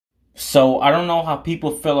So I don't know how people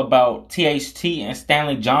feel about THT and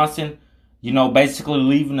Stanley Johnson, basically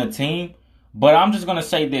leaving the team. But I'm just going to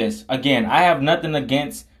say this. Again, I have nothing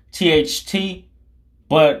against THT,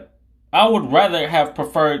 but I would rather have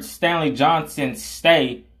preferred Stanley Johnson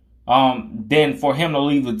stay than for him to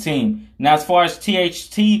leave the team. Now, as far as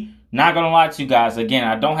THT, not going to lie to you guys. Again,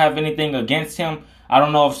 I don't have anything against him. I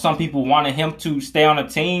don't know if some people wanted him to stay on the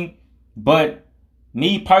team, but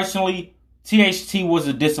me personally, THT was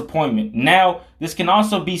a disappointment. Now, this can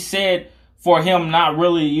also be said for him not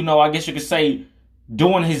really, I guess you could say,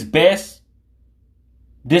 doing his best.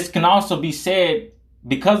 This can also be said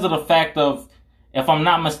because of the fact of, if I'm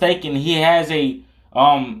not mistaken, he had a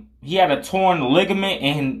torn ligament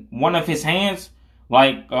in one of his hands,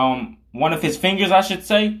 one of his fingers, I should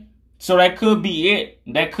say. So that could be it.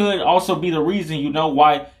 That could also be the reason,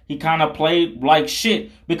 why he kind of played like shit.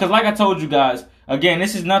 Because like I told you guys, again,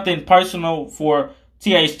 this is nothing personal for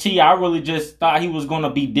THT. I really just thought he was going to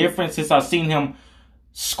be different since I seen him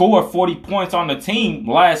score 40 points on the team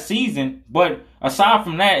last season. But aside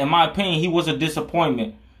from that, in my opinion, he was a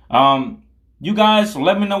disappointment. You guys,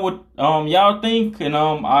 let me know what y'all think. And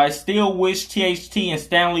I still wish THT and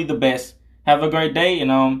Stanley the best. Have a great day,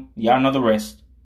 and y'all know the rest.